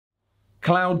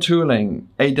Cloud tooling,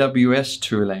 AWS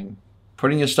tooling,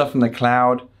 putting your stuff in the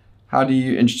cloud. How do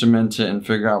you instrument it and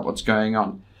figure out what's going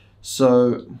on?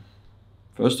 So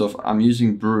first off, I'm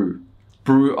using Brew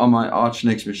on my Arch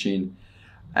Linux machine,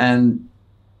 and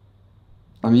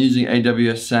I'm using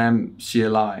AWS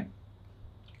SAM-CLI.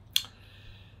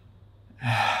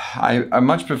 I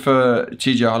much prefer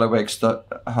TJ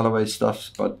Holloway stuff,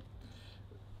 but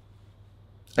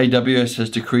AWS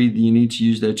has decreed that you need to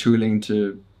use their tooling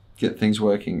to get things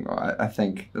working. I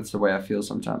think that's the way I feel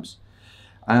sometimes.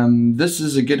 This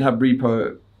is a GitHub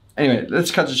repo. Anyway, let's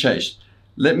cut to chase.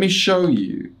 Let me show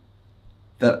you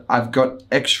that I've got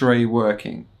X-ray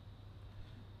working.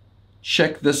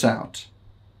 Check this out.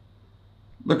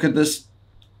 Look at this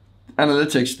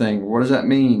analytics thing. What does that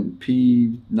mean?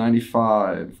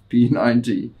 P95,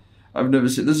 P90. I've never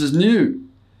seen. This is new.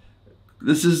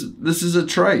 This is a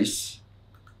trace.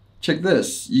 Check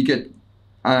this. You get.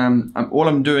 All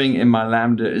I'm doing in my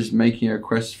Lambda is making a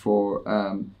request for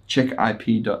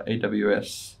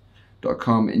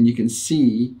checkip.aws.com, and you can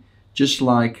see, just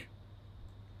like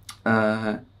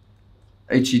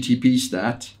HTTP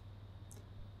stat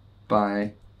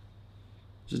by,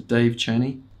 is it Dave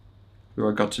Cheney, who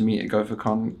I got to meet at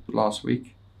GopherCon last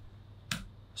week.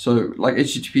 So like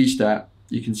HTTP stat,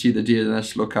 you can see the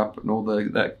DNS lookup and all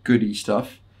that goody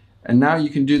stuff. And now you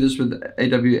can do this with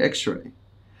AWS X-ray.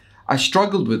 I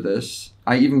struggled with this.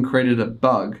 I even created a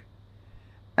bug,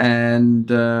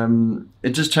 and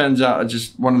it just turns out it's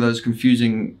just one of those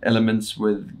confusing elements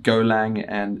with Golang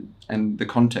and the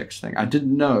context thing. I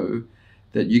didn't know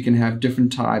that you can have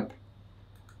different type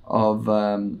of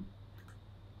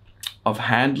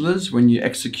handlers when you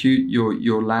execute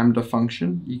your Lambda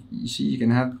function. You see, you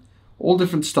can have all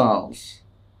different styles,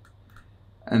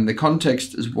 and the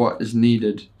context is what is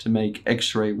needed to make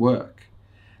X-ray work.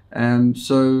 And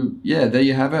so yeah, there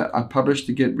you have it. I published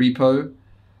the Git repo.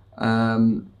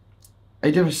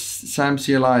 AWS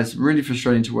SAM-CLI is really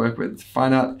frustrating to work with.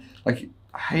 Find out, like,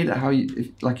 I hate it how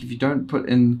if you don't put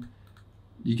in,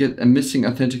 you get a missing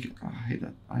authentic. Oh, I hate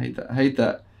that. I hate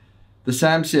that. The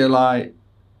SAM-CLI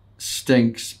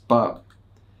stinks, but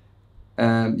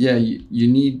yeah,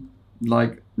 you need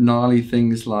like gnarly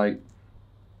things like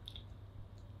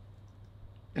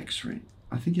X-ray.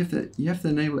 I think you have to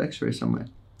enable X-ray somewhere.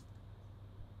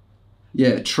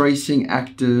 Yeah, tracing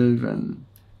active, and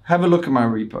have a look at my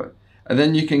repo, and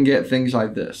then you can get things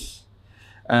like this.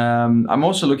 I'm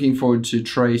also looking forward to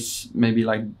trace maybe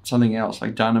like something else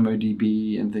like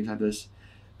DynamoDB and things like this.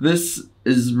 This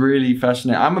is really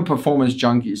fascinating. I'm a performance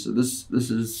junkie, so this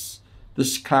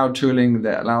cloud tooling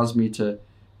that allows me to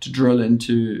drill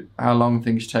into how long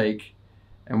things take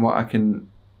and what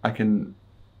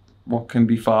what can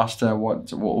be faster,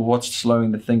 what's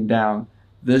slowing the thing down.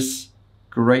 This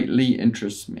greatly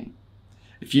interests me.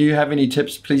 If you have any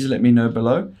tips, please let me know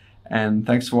below. And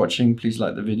thanks for watching. Please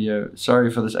like the video. Sorry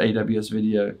for this AWS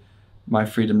video, my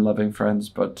freedom-loving friends,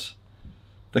 but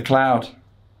the cloud,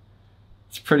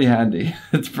 it's pretty handy.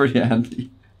 It's pretty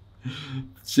handy.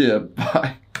 See ya.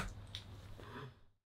 Bye.